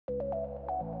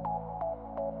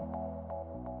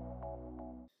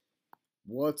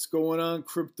What's going on,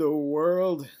 crypto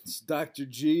world? It's Dr.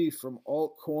 G from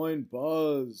AltCoin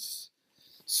Buzz.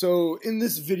 So in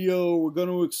this video, we're going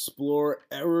to explore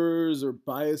errors or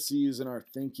biases in our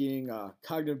thinking,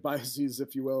 cognitive biases,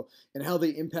 if you will, and how they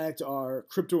impact our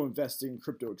crypto investing,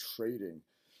 crypto trading.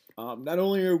 Not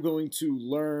only are we going to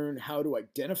learn how to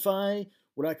identify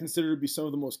what I consider to be some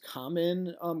of the most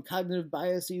common cognitive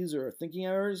biases or thinking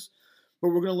errors, but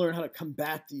we're going to learn how to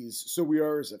combat these so we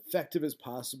are as effective as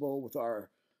possible with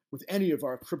any of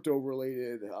our crypto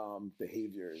related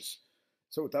behaviors.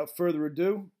 So without further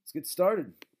ado, let's get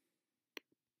started.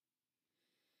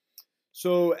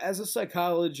 So as a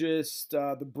psychologist,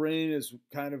 the brain is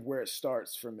kind of where it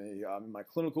starts for me. In my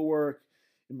clinical work,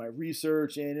 in my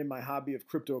research, and in my hobby of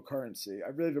cryptocurrency. I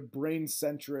really have a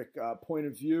brain-centric point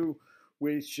of view,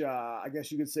 which I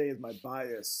guess you could say is my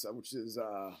bias, which is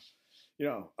a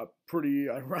pretty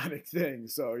ironic thing.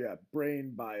 So yeah,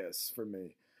 brain bias for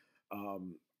me.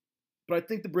 But I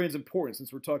think the brain's important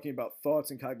since we're talking about thoughts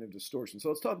and cognitive distortion. So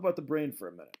let's talk about the brain for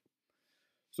a minute.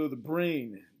 So the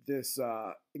brain, this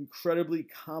incredibly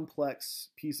complex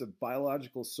piece of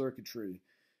biological circuitry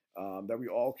that we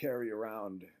all carry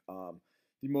around, the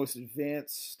most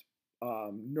advanced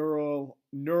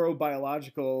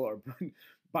neurobiological or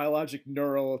biologic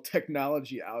neural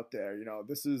technology out there.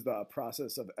 This is the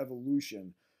process of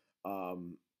evolution.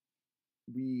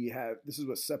 This is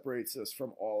what separates us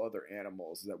from all other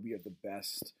animals, that we have the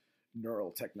best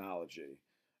neural technology.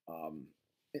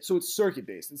 So it's circuit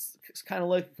based. It's kind of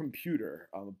like a computer,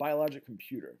 a biologic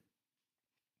computer.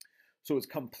 So it's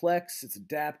complex, it's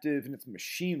adaptive, and it's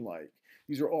machine-like.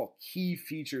 These are all key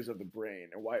features of the brain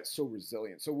and why it's so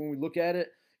resilient. So when we look at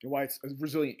it, and why it's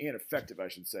resilient and effective, I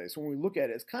should say. So when we look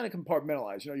at it, it's kind of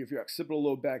compartmentalized. You have your occipital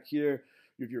lobe back here,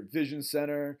 you have your vision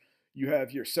center, you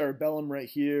have your cerebellum right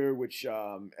here, which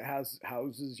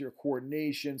houses your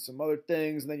coordination, some other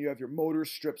things, and then you have your motor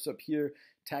strips up here,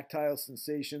 tactile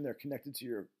sensation. They're connected to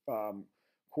your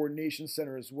coordination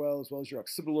center as well as your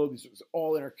occipital lobe. These are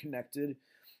all interconnected.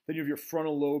 Then you have your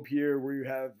frontal lobe here, where you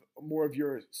have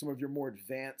some of your more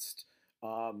advanced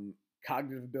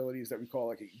cognitive abilities that we call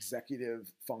like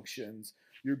executive functions.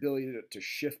 Your ability to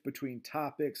shift between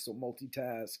topics, so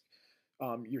multitask.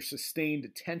 Your sustained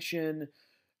attention.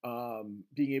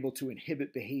 Being able to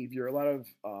inhibit behavior. A lot of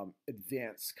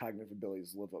advanced cognitive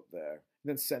abilities live up there. And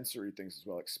then sensory things as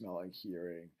well, like smelling,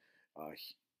 hearing,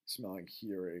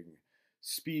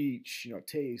 speech,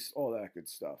 taste, all that good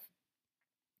stuff.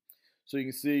 So you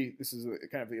can see this is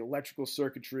kind of the electrical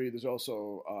circuitry. There's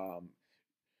also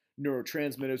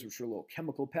neurotransmitters, which are little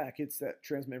chemical packets that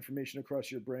transmit information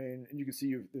across your brain. And you can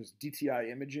see there's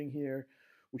DTI imaging here,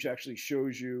 which actually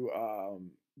shows you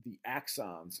the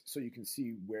axons, so you can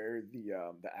see where the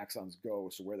axons go,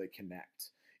 so where they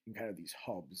connect in kind of these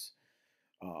hubs,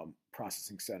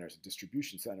 processing centers, and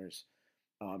distribution centers,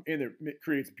 and it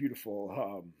creates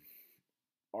beautiful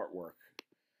artwork.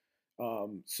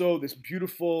 So this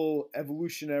beautiful,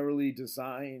 evolutionarily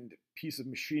designed piece of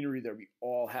machinery that we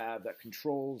all have that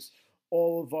controls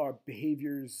all of our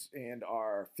behaviors and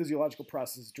our physiological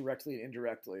processes directly and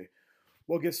indirectly.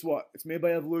 Well, guess what? It's made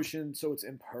by evolution, so it's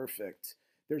imperfect.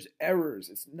 There's errors.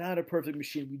 It's not a perfect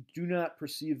machine. We do not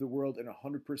perceive the world in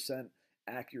 100%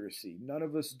 accuracy. None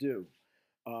of us do.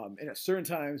 And at certain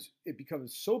times, it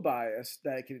becomes so biased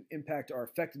that it can impact our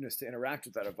effectiveness to interact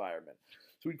with that environment.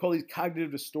 So we call these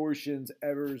cognitive distortions,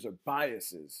 errors, or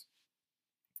biases.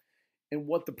 And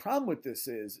what the problem with this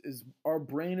is our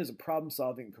brain is a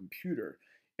problem-solving computer,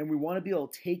 and we want to be able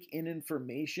to take in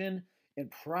information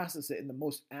and process it in the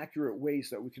most accurate way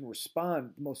so that we can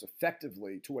respond most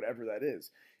effectively to whatever that is.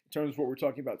 In terms of what we're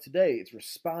talking about today, it's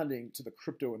responding to the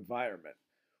crypto environment.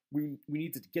 We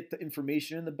need to get the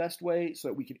information in the best way so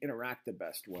that we can interact the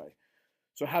best way.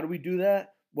 So how do we do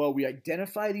that? Well, we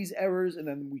identify these errors and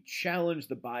then we challenge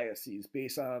the biases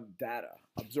based on data,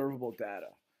 observable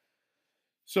data.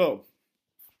 So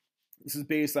this is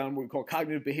based on what we call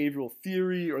cognitive behavioral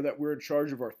theory, or that we're in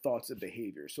charge of our thoughts and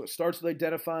behaviors. So it starts with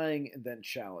identifying and then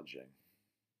challenging.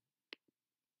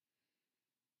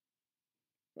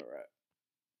 All right.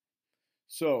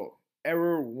 So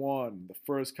error one, the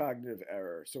first cognitive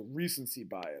error. So recency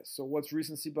bias. So what's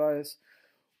recency bias?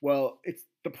 Well,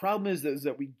 the problem is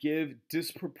that we give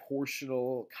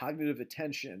disproportional cognitive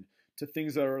attention to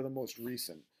things that are the most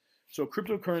recent. So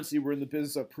cryptocurrency, we're in the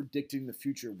business of predicting the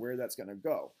future, where that's going to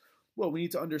go. Well, we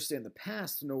need to understand the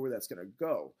past to know where that's going to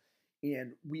go,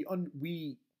 and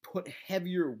we put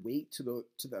heavier weight to the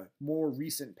more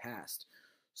recent past.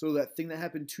 So that thing that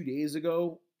happened 2 days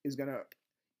ago is going to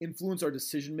influence our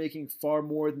decision making far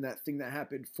more than that thing that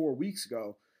happened 4 weeks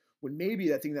ago, when maybe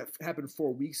that thing that happened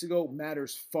 4 weeks ago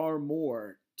matters far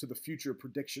more to the future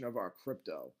prediction of our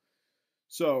crypto.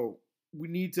 So we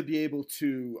need to be able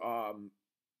to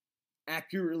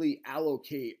accurately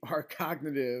allocate our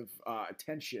cognitive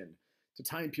attention to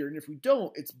time period. And if we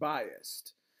don't, it's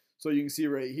biased. So you can see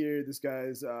right here, this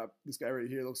guy right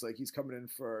here looks like he's coming in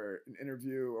for an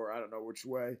interview, or I don't know which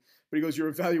way. But he goes, your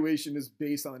evaluation is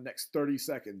based on the next 30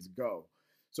 seconds. Go.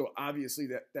 So obviously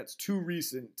that's too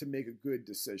recent to make a good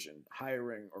decision,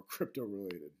 hiring or crypto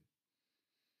related.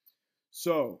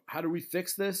 So how do we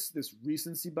fix this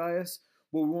recency bias?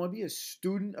 Well, we want to be a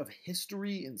student of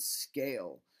history and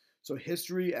scale. So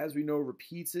history, as we know,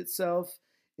 repeats itself,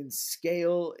 and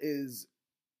scale is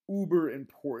uber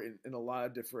important in a lot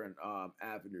of different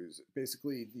avenues.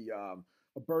 Basically,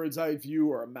 a bird's eye view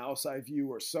or a mouse eye view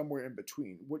or somewhere in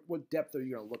between. What depth are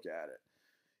you going to look at it?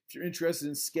 If you're interested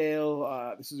in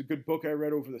scale, this is a good book I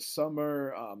read over the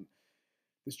summer.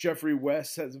 This Jeffrey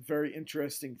West has a very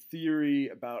interesting theory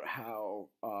about how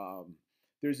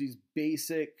there's these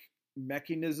basic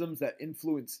mechanisms that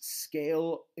influence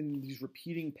scale in these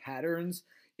repeating patterns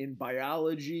in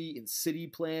biology, in city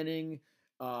planning,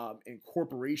 in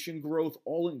corporation growth,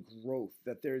 all in growth,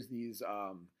 that there's these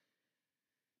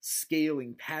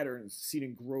scaling patterns seen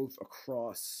in growth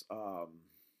across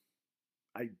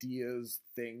ideas,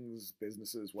 things,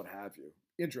 businesses, what have you.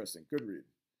 Interesting, good read.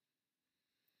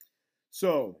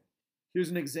 So here's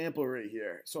an example right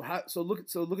here. So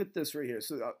look at this right here.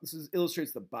 So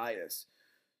illustrates the bias.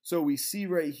 So we see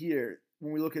right here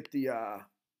when we look at the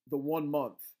 1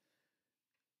 month,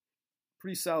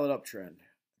 pretty solid uptrend.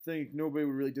 I think nobody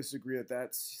would really disagree that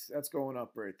that's going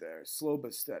up right there, slow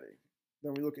but steady.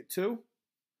 Then we look at 2.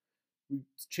 We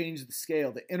change the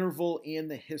scale, the interval, and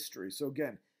the history. So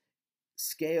again,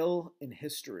 scale and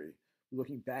history,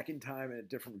 looking back in time at a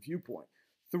different viewpoint.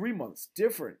 3 months,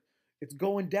 different. It's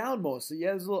going down mostly.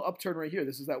 Yeah, there's a little upturn right here.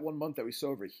 This is that 1 month that we saw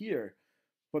over here.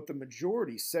 But the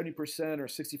majority, 70% or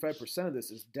 65% of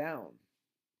this is down.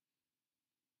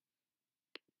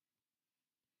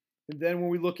 And then when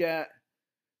we look at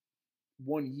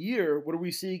 1 year, what do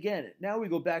we see again? Now we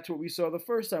go back to what we saw the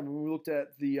first time when we looked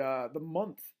at the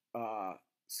month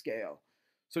scale.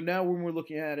 So now when we're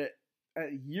looking at it at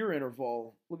a year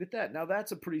interval, look at that. Now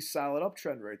that's a pretty solid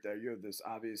uptrend right there. You have this,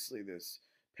 obviously, this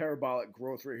parabolic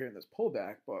growth right here in this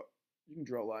pullback, but you can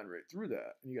draw a line right through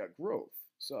that, and you got growth.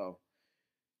 So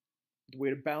the way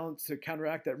to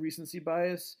counteract that recency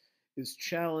bias is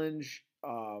challenge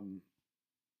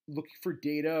looking for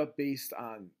data based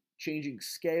on changing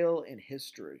scale and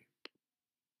history.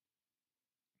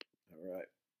 All right.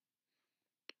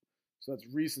 So that's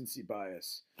recency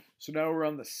bias. So now we're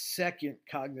on the second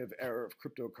cognitive error of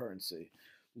cryptocurrency,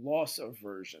 loss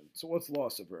aversion. So what's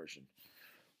loss aversion?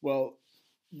 Well,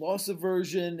 loss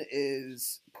aversion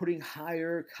is putting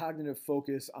higher cognitive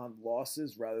focus on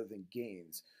losses rather than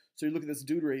gains. So you look at this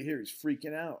dude right here, he's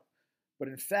freaking out. But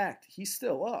in fact, he's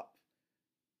still up.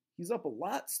 He's up a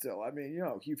lot still. I mean,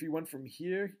 if he went from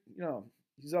here,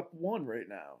 he's up 1 right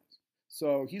now.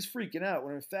 So he's freaking out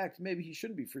when in fact, maybe he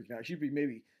shouldn't be freaking out. He should be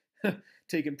maybe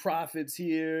taking profits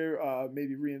here,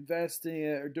 maybe reinvesting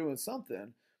it or doing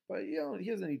something. But, he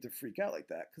doesn't need to freak out like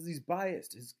that because he's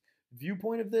biased. His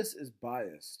viewpoint of this is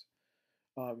biased.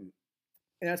 And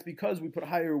that's because we put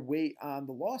higher weight on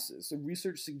the losses. So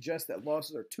research suggests that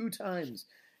losses are 2 times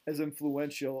as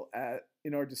influential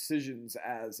in our decisions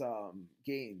as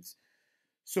gains.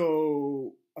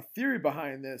 So a theory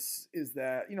behind this is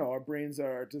that, our brains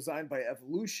are designed by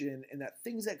evolution, and that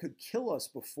things that could kill us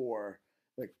before,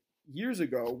 like years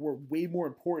ago, were way more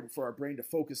important for our brain to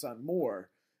focus on more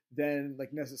than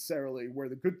like necessarily where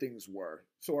the good things were.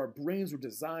 So our brains were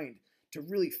designed to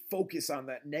really focus on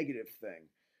that negative thing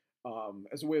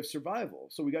as a way of survival.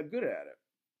 So we got good at it.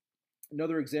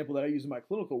 Another example that I use in my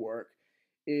clinical work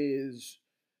is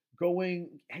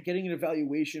getting an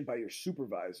evaluation by your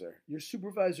supervisor. Your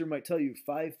supervisor might tell you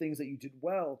 5 things that you did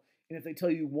well, and if they tell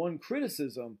you 1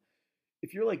 criticism,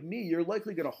 if you're like me, you're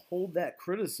likely going to hold that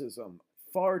criticism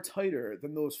far tighter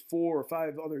than those 4 or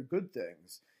 5 other good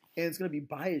things. And it's going to be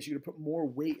biased. You're going to put more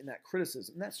weight in that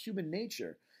criticism. And that's human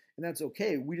nature. And that's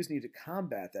okay. We just need to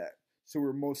combat that so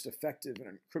we're most effective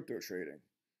in crypto trading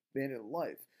than in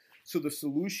life. So the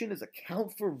solution is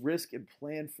account for risk and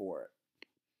plan for it.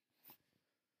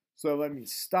 So that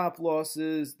means stop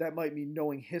losses. That might mean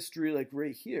knowing history, like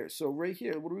right here. So right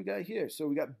here, what do we got here? So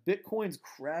we got Bitcoin's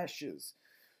crashes.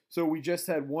 So we just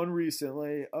had one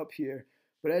recently up here.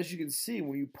 But as you can see,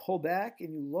 when you pull back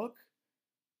and you look,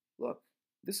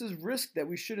 this is risk that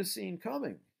we should have seen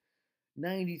coming.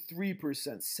 93%,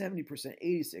 70%,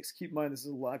 86%. Keep in mind, this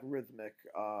is a logarithmic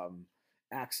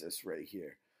axis right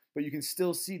here. but you can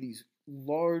still see these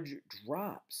large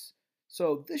drops.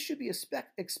 So this should be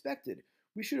expected.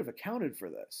 We should have accounted for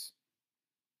this.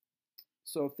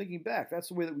 So thinking back, that's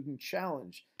the way that we can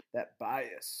challenge that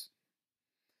bias,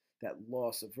 that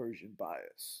loss aversion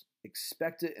bias.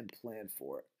 Expect it and plan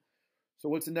for it. So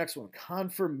what's the next one?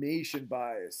 Confirmation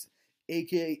bias,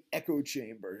 aka echo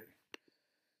chamber.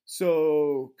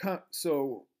 So let's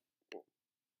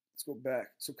go back.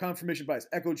 So confirmation bias,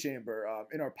 echo chamber.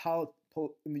 In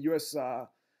the U.S.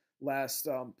 Last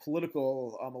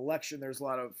political election, there's a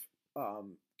lot of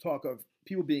talk of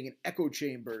people being in echo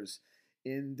chambers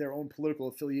in their own political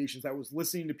affiliations. That was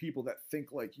listening to people that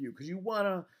think like you, because you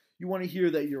wanna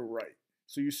hear that you're right.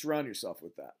 So you surround yourself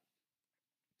with that.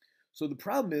 So the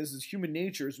problem is human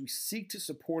nature is we seek to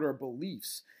support our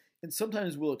beliefs, and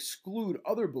sometimes we'll exclude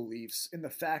other beliefs in the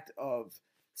fact of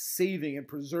saving and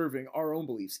preserving our own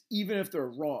beliefs, even if they're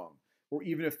wrong or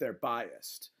even if they're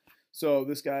biased. So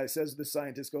this guy says, the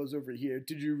scientist goes over here,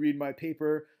 did you read my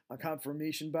paper on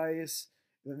confirmation bias?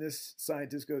 And then this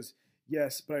scientist goes,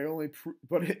 yes, but it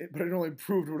only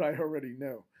proved what I already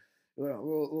know. A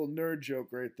little nerd joke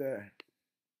right there.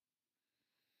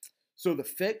 So the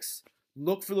fix,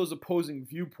 look for those opposing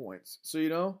viewpoints.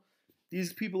 So,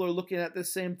 these people are looking at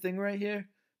this same thing right here.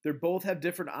 They both have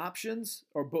different options,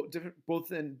 or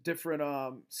both in different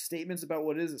statements about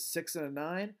what is a 6 and a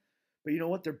 9. But you know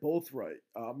what? They're both right.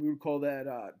 We would call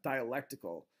that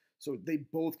dialectical. So they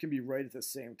both can be right at the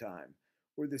same time.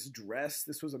 Or this dress,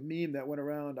 this was a meme that went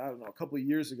around, I don't know, a couple of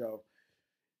years ago.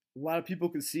 A lot of people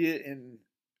could see it in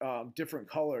different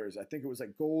colors. I think it was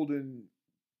like gold and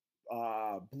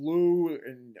blue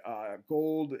and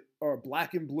gold, or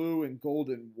black and blue and gold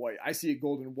and white. I see it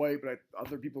gold and white, but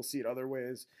other people see it other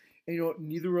ways. And you know what?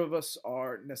 Neither of us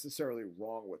are necessarily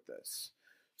wrong with this.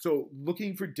 So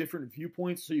looking for different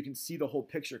viewpoints so you can see the whole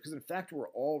picture, because in fact, we're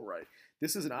all right.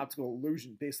 This is an optical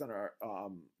illusion based on our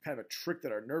kind of a trick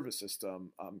that our nervous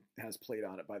system has played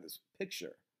on it by this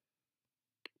picture.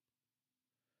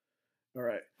 All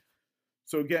right.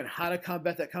 So again, how to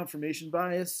combat that confirmation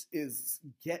bias is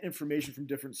get information from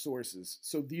different sources.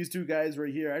 So these two guys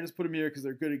right here, I just put them here because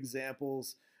they're good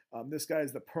examples. This guy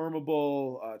is the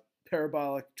permeable,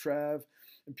 parabolic Trav,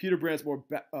 and Peter Brandt's more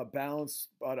balanced,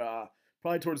 but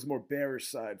probably towards the more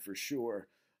bearish side for sure.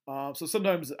 So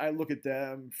sometimes I look at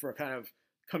them for kind of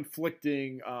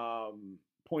conflicting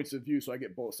points of view, so I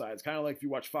get both sides. Kind of like if you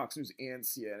watch Fox News and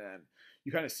CNN,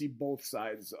 you kind of see both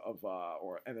sides of,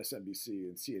 or MSNBC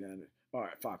and CNN, or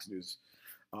Fox News,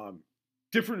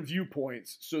 different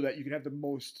viewpoints, so that you can have the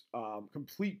most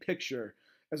complete picture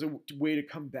as a way to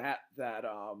combat that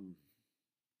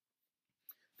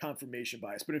confirmation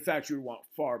bias. But in fact, you would want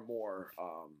far more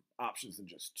options than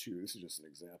just two. This is just an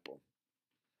example.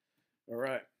 All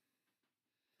right.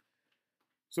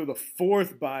 So the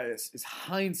fourth bias is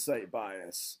hindsight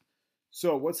bias.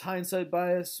 So what's hindsight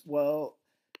bias? Well,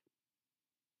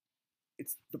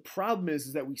 the problem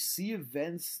is that we see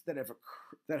events that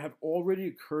have already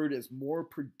occurred as more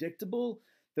predictable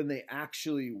than they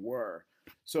actually were.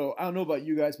 So I don't know about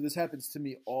you guys, but this happens to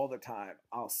me all the time.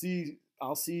 I'll see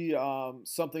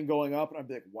something going up, and I'll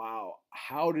be like, wow,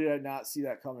 how did I not see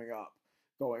that going up?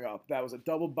 That was a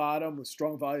double bottom with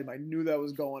strong volume. I knew that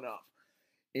was going up.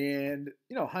 And,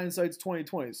 hindsight's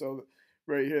 20/20. So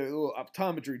right here, a little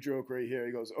optometry joke right here.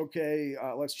 He goes, okay,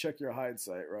 let's check your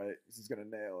hindsight, right? Because he's going to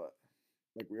nail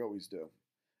it, like we always do,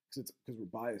 because we're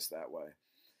biased that way.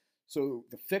 So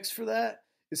the fix for that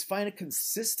is find a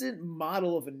consistent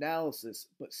model of analysis,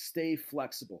 but stay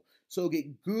flexible. So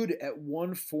get good at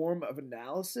one form of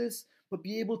analysis, but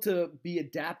be able to be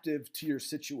adaptive to your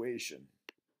situation.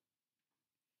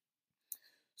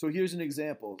 So here's an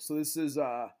example. So this is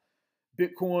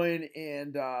Bitcoin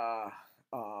and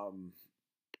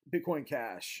Bitcoin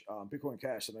Cash. Bitcoin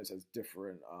Cash sometimes has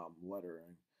different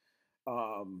lettering.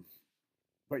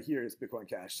 But here is Bitcoin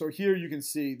Cash. So here you can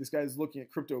see this guy's looking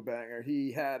at Crypto Banger.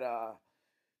 He had,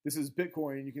 this is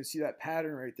Bitcoin, and you can see that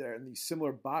pattern right there. And these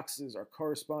similar boxes are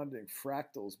corresponding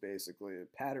fractals, basically,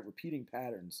 repeating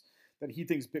patterns that he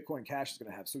thinks Bitcoin Cash is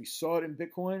going to have. So he saw it in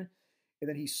Bitcoin, and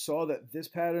then he saw that this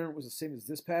pattern was the same as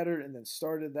this pattern, and then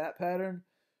started that pattern.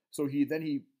 So he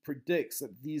predicts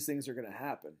that these things are going to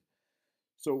happen.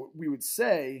 So what we would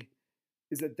say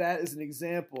is that is an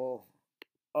example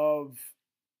of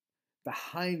the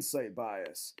hindsight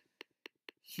bias.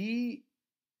 He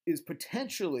is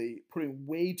potentially putting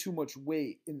way too much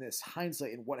weight in this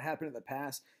hindsight and what happened in the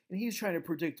past, and he's trying to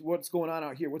predict what's going on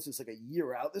out here. What's this, like a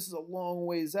year out? This is a long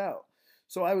ways out.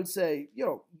 So I would say,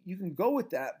 you can go with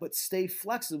that, but stay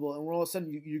flexible. And when all of a sudden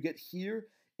you get here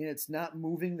and it's not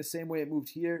moving the same way it moved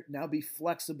here, now be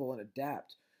flexible and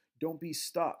adapt. Don't be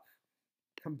stuck.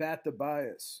 Combat the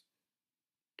bias.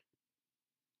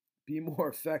 Be more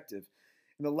effective.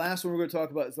 And the last one we're going to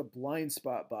talk about is the blind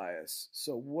spot bias.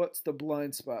 So what's the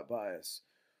blind spot bias?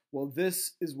 Well,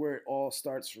 this is where it all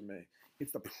starts for me.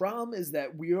 It's the problem is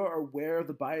that we are aware of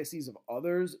the biases of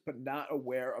others, but not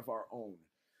aware of our own.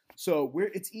 So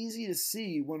it's easy to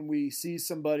see when we see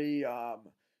somebody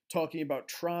talking about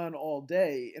Tron all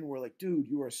day, and we're like, dude,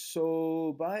 you are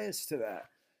so biased to that.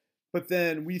 But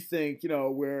then we think,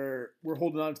 we're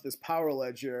holding on to this power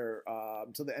ledger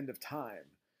till the end of time.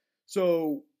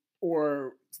 So,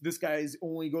 or this guy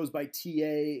only goes by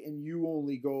TA, and you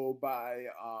only go by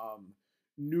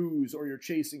news, or you're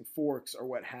chasing forks, or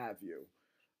what have you.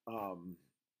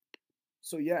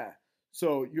 So yeah.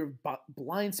 So your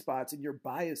blind spots and your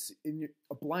bias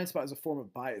a blind spot is a form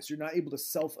of bias. You're not able to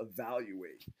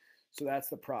self-evaluate. So that's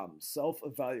the problem.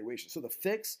 Self-evaluation. So the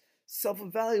fix: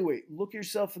 self-evaluate. Look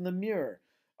yourself in the mirror.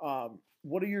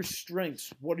 What are your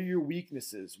strengths? What are your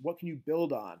weaknesses? What can you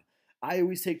build on? I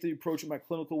always take the approach in my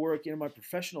clinical work and in my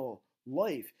professional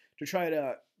life to try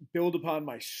to build upon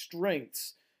my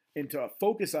strengths and to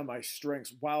focus on my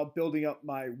strengths while building up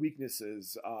my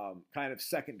weaknesses, kind of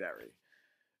secondary.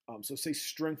 So say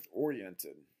strength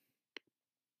oriented.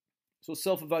 So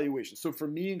self-evaluation. So for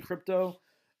me in crypto,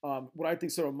 what I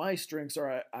think some of my strengths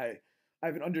are, I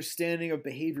have an understanding of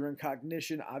behavior and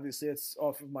cognition. Obviously, it's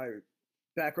off of my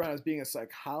background as being a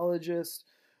psychologist,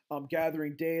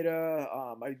 gathering data.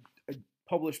 I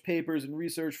publish papers and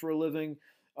research for a living.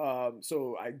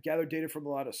 So I gather data from a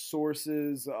lot of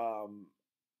sources.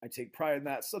 I take pride in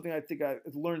that. Something I think I've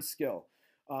learned skill.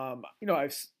 I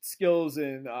have skills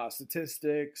in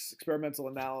statistics, experimental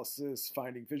analysis,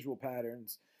 finding visual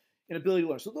patterns, and ability to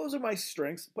learn. So those are my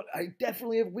strengths, but I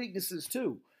definitely have weaknesses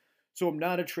too. So I'm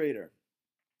not a trader.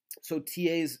 So TA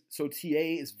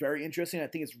is very interesting. I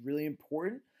think it's really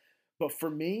important. But for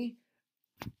me,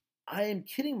 I am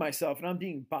kidding myself and I'm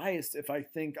being biased if I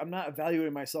think I'm not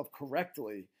evaluating myself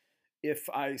correctly if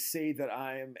I say that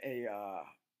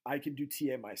I can do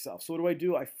TA myself. So what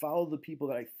do? I follow the people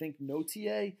that I think know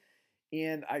TA,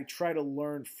 and I try to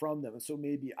learn from them. And so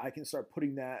maybe I can start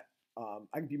putting that,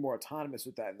 I can be more autonomous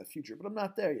with that in the future, but I'm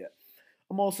not there yet.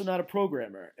 I'm also not a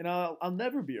programmer, and I'll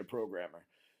never be a programmer.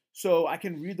 So I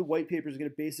can read the white papers and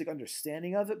get a basic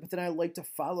understanding of it, but then I like to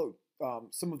follow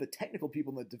some of the technical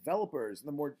people and the developers and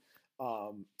the more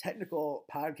technical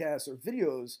podcasts or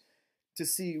videos to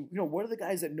see, what are the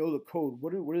guys that know the code?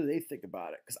 What do they think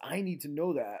about it? Because I need to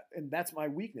know that, and that's my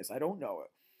weakness. I don't know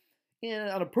it. And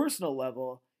on a personal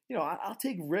level, I'll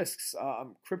take risks.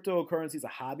 Cryptocurrency is a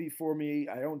hobby for me.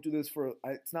 I don't do this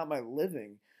it's not my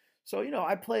living. So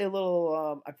I play a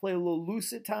little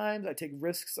loose at times. I take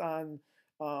risks on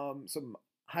some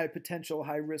high potential,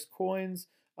 high risk coins.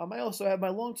 I also have my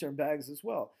long term bags as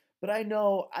well. But I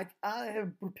know I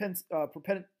have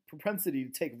propensity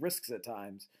to take risks at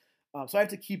times. So I have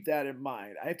to keep that in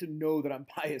mind. I have to know that I'm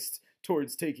biased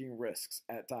towards taking risks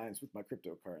at times with my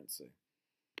cryptocurrency.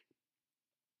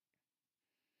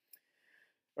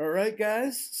 All right,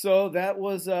 guys. So that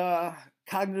was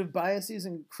cognitive biases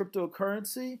in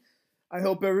cryptocurrency. I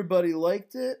hope everybody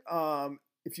liked it.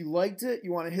 If you liked it,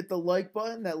 you want to hit the like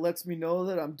button. That lets me know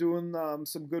that I'm doing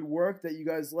some good work that you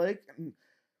guys like. And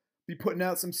be putting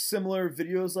out some similar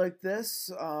videos like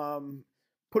this.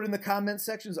 Put in the comment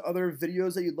sections other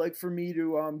videos that you'd like for me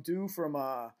to do from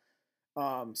a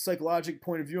psychologic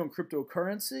point of view on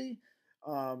cryptocurrency.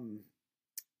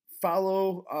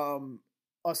 Follow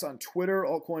us on Twitter,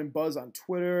 AltCoin Buzz on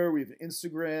Twitter. We have an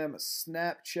Instagram, a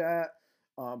Snapchat.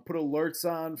 Put alerts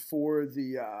on for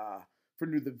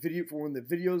when the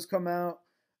videos come out.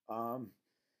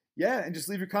 Yeah, and just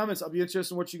leave your comments. I'll be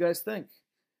interested in what you guys think.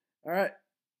 All right,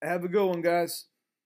 have a good one, guys.